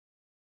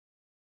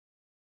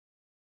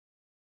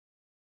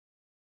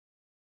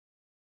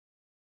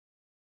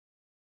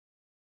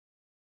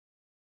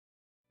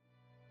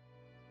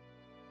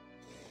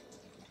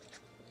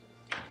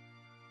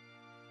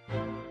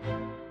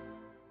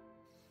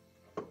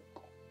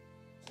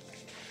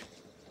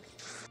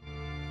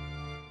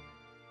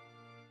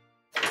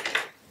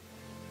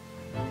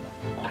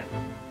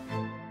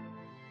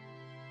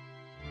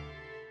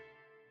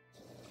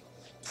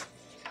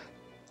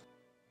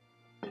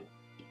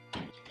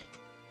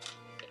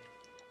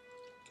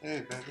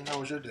Hey, baby, how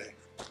was your day?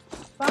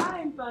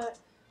 Fine, but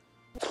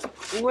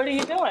what are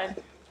you doing?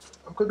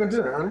 I'm cooking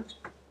dinner, honey.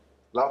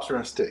 Lobster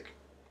and steak,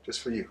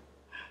 just for you.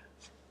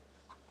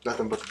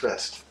 Nothing but the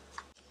best.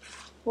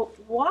 Well,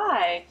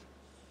 why?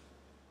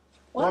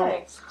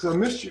 Why? Because I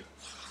missed you.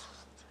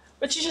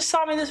 But you just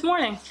saw me this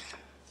morning.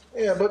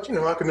 Yeah, but you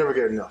know, I could never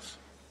get enough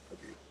of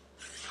you.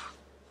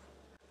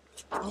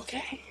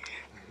 Okay.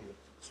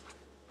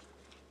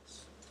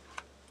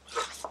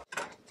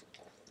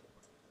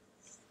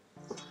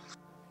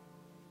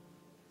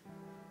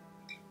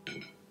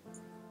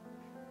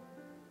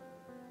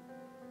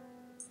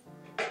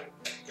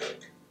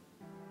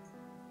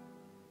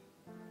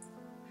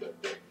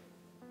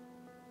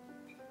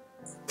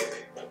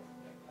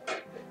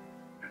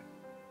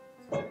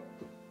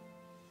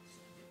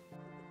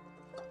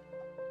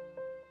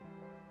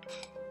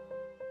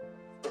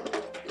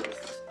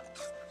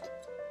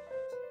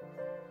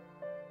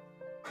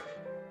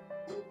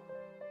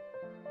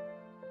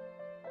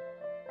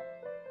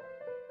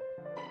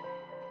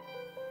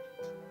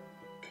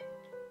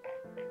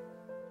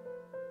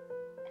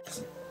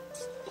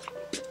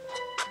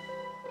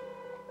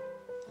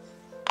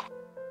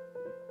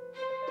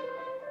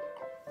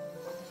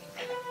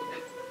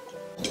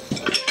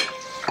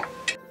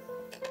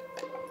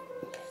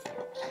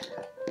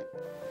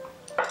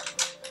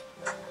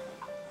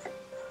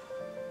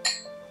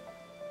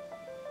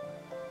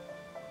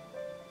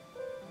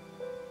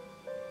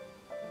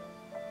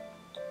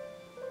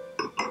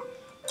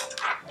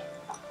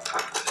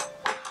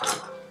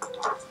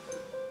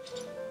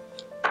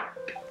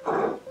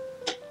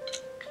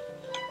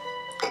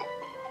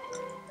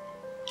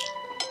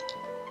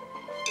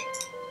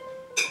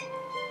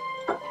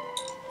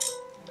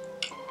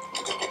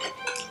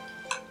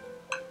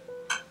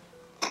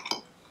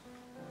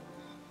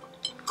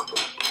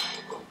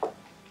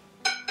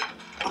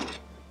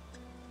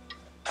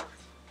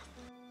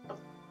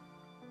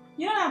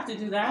 You don't have to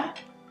do that.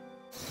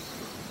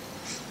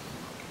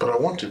 But I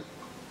want to.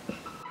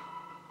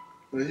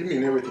 Well, you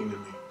mean everything to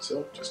me,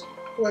 so just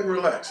go ahead and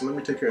relax and let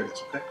me take care of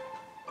this, okay?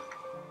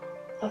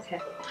 Okay.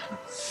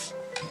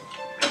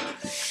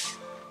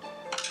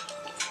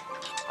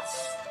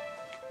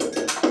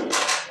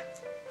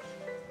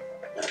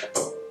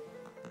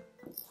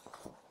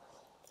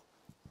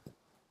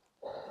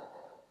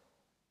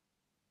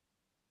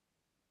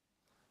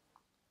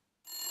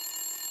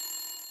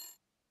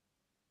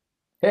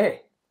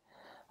 Hey,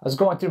 I was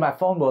going through my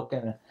phone book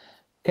and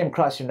came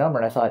across your number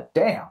and I thought,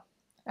 damn,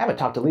 I haven't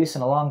talked to Lisa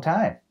in a long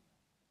time.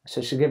 So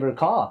I should give her a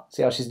call,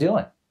 see how she's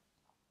doing.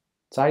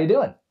 So how you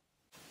doing?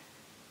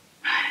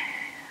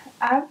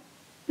 I've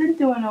been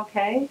doing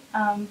okay.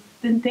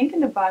 Been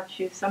thinking about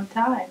you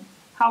sometime.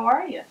 How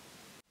are you?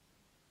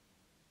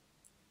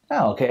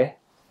 Oh, okay.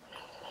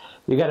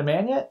 You got a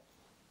man yet?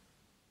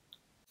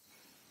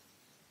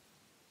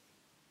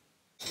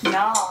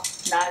 No,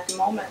 not at the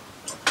moment.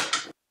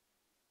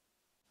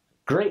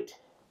 Great.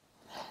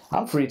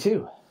 I'm free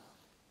too.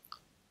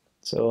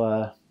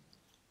 So,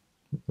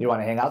 you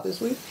want to hang out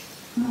this week?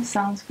 Oh,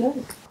 sounds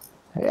good.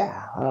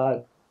 Yeah,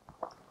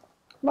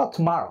 about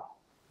tomorrow.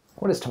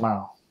 What is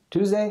tomorrow?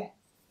 Tuesday?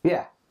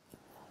 Yeah.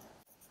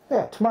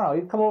 Yeah, tomorrow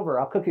you come over,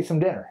 I'll cook you some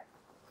dinner.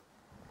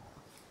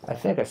 I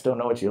think I still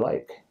know what you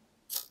like.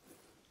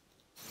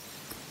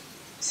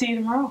 See you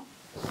tomorrow.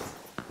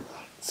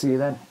 See you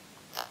then.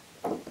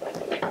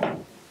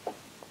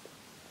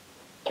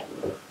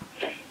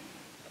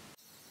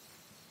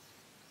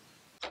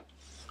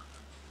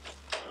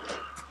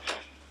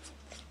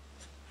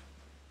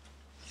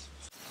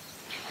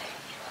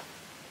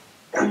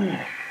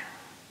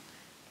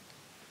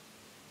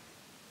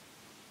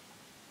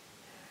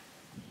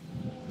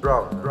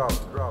 Drop.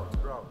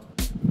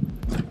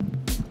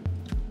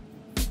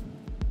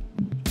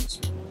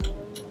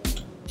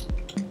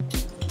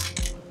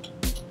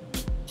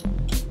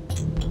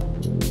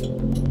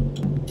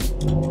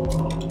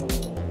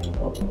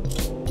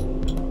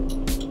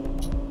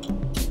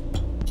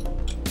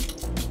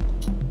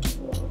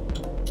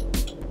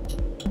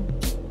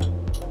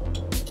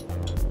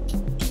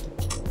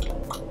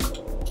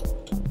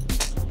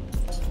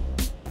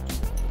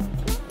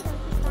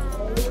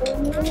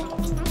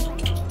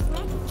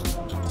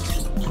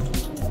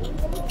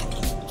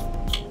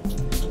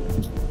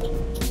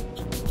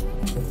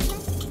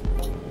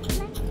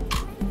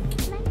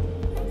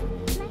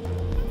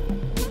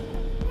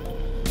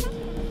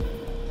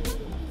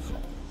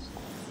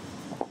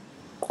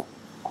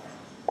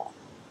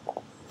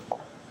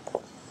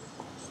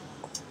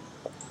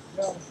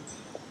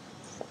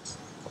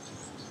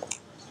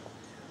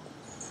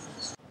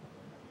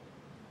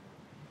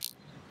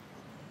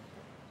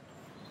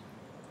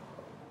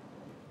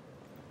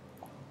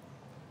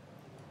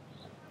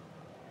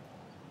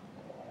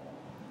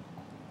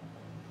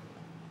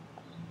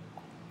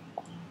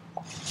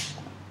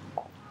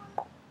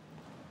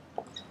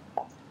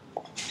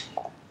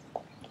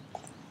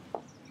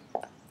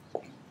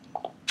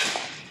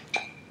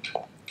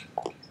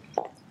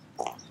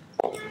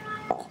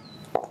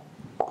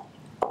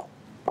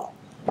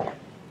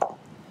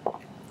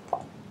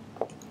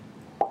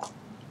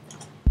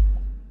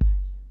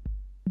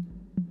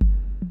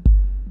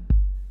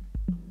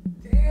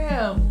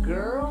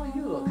 girl,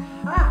 you look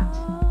hot.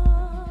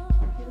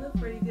 You look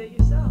pretty good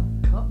yourself.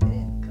 Come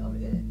in, come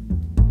in.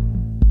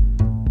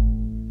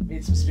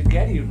 Made some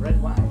spaghetti and red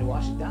wine to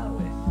wash it down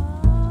with.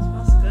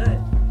 Smells good.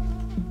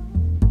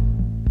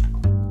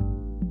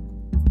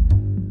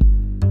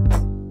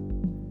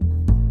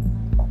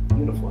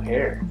 Beautiful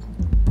hair.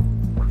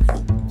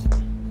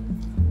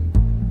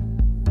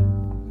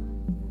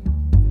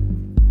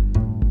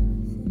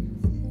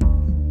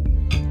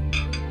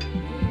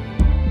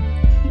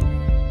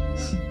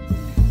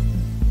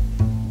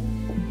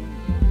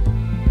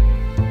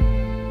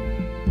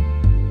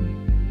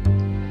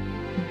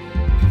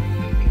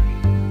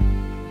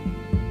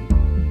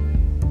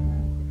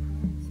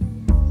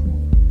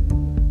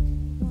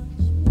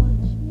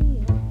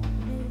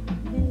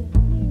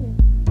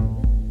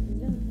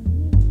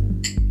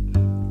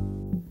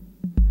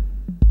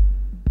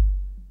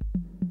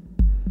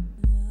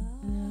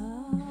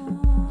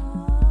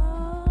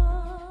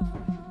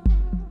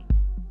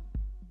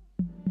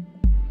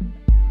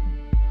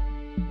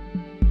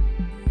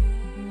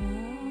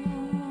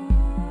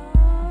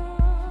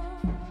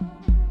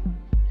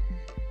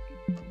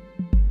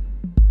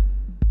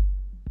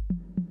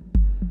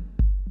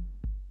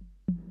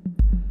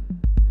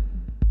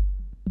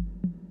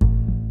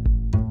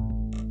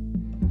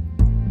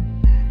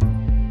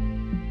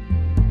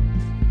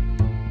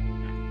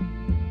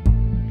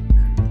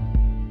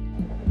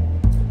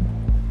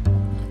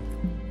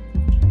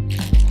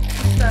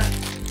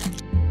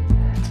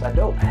 It's my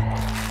dope.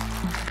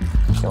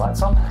 You want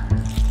some?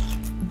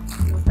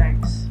 No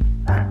thanks.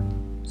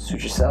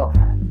 Suit yourself.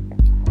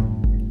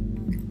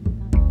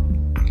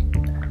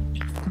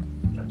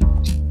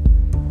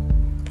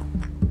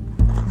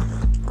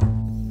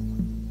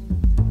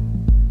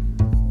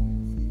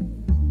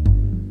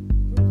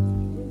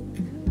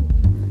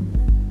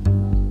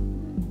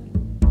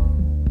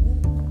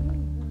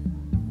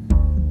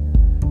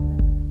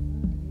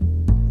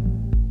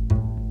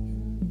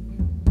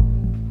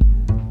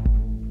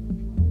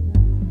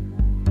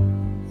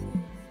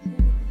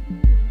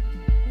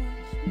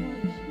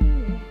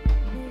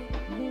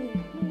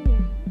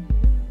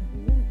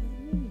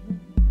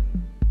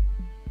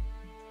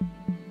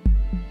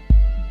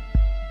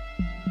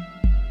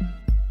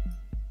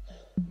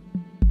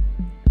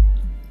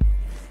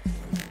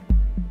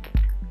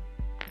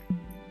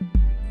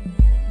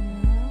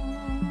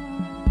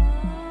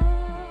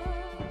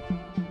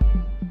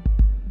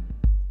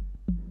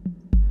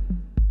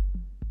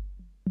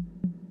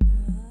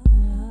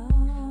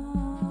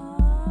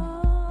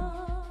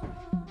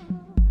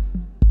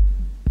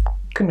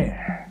 Come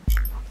here.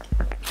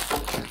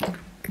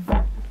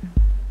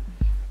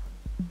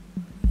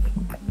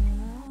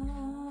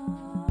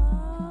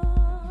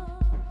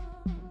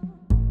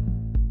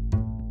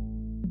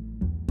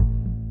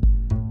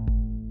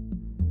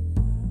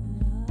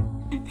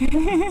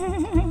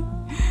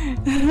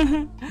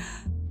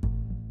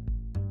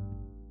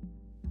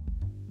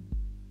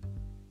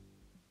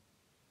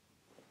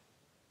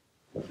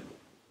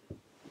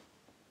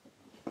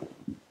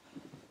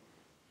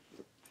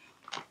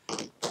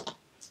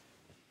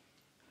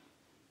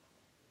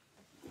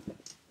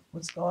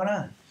 What's going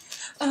on?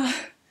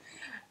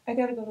 I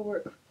gotta go to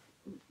work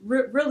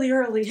really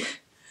early.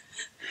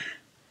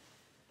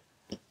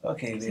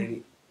 Okay,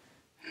 baby.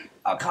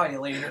 I'll call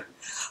you later.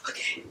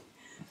 Okay.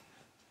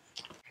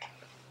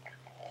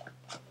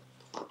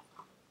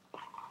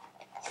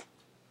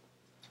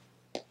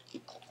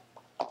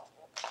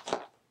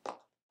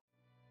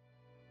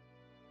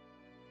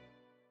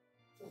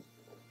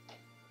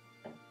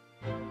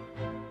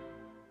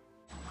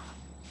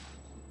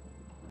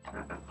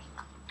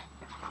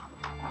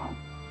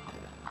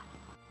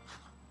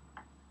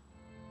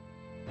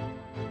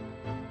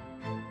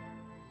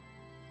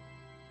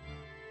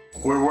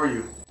 Where were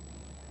you?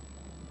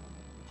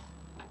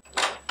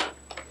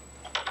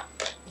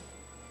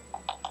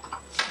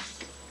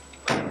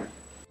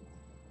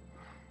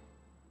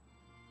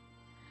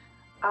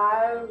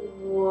 I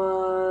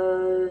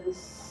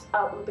was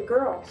out with the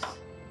girls.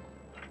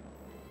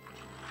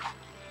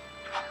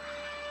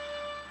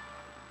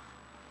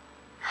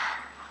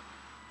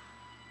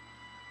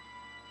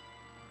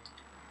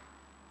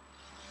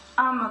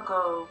 I'm gonna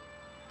go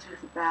to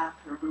the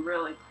bathroom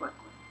really quickly.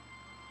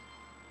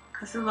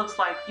 Because it looks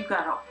like you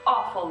got an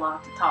awful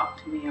lot to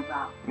talk to me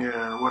about.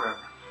 Yeah, whatever.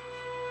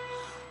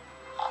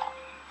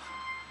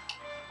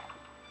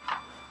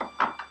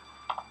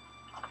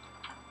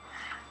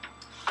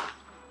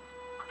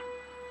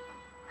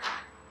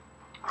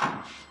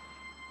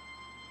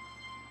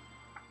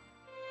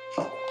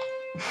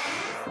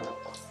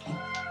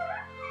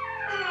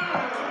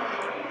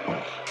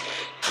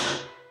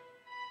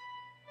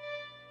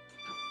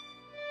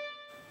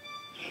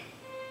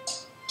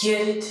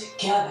 Get it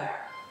together.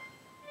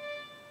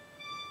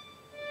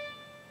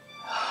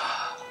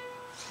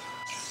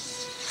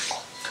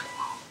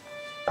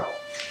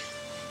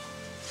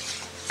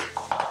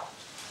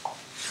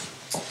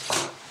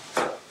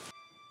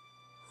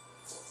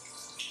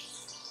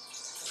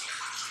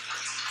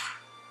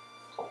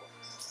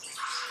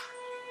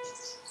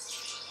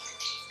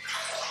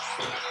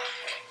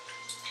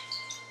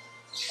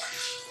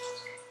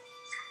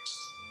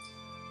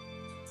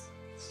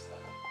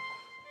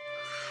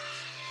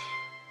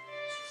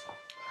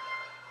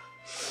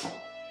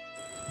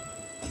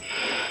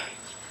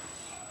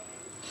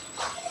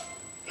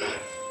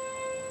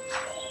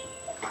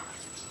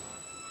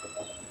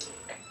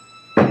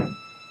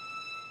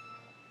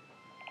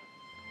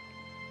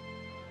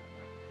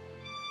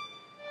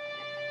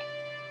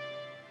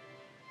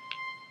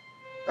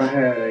 I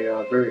had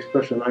a very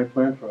special night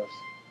planned for us,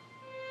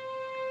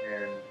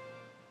 and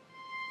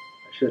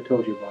I should have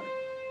told you about it.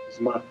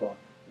 It's my fault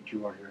that you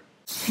weren't here.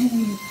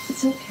 Hey,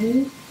 it's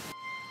okay.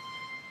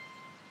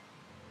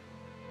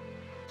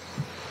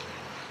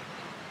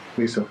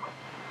 Lisa.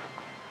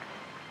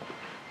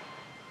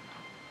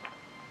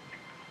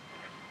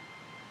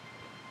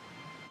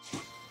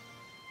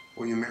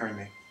 Will you marry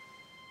me?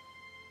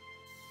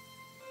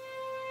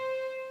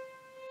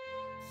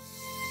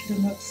 I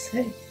don't know what to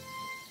say.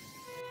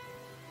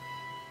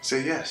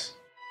 Say yes.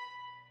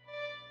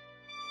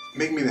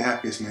 Make me the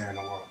happiest man in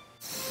the world.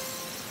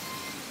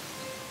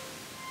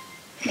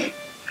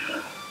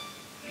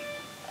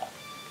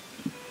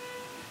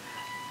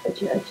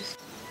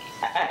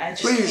 I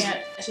just Please.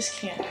 can't. I just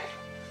can't.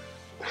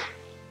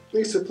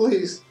 Lisa,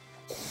 please.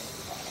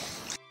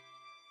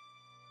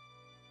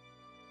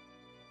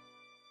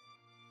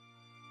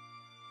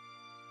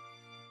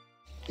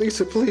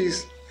 Lisa,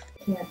 please.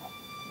 Yeah.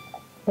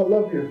 I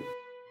love you.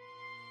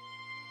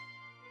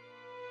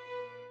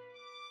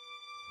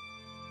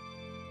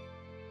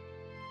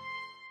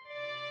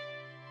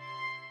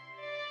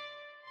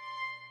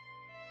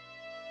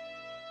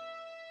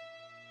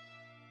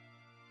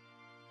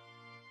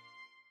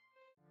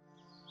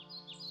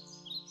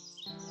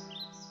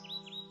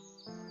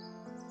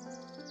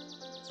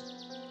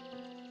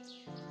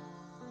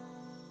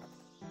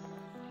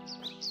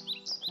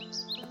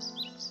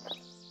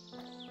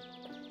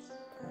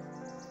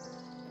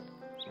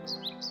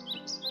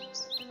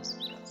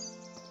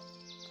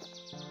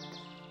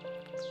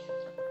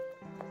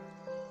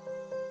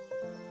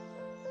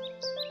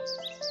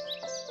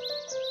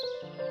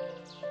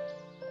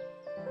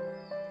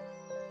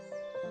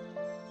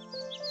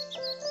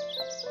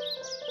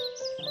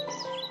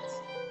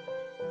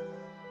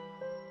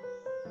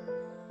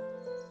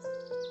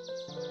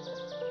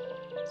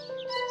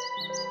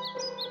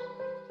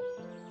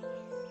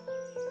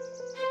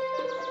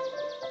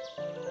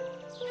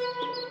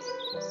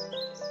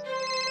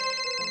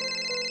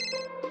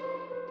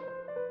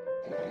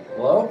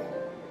 Hello?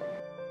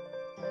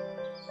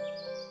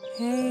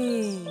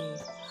 Hey,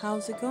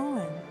 how's it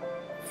going?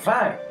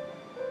 Fine.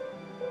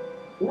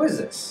 Who is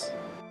this?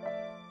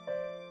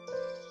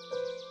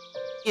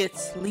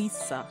 It's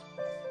Lisa.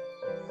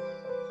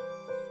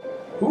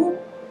 Who?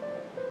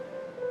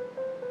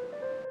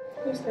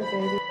 Who's that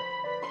baby?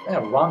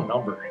 Yeah, wrong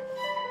number.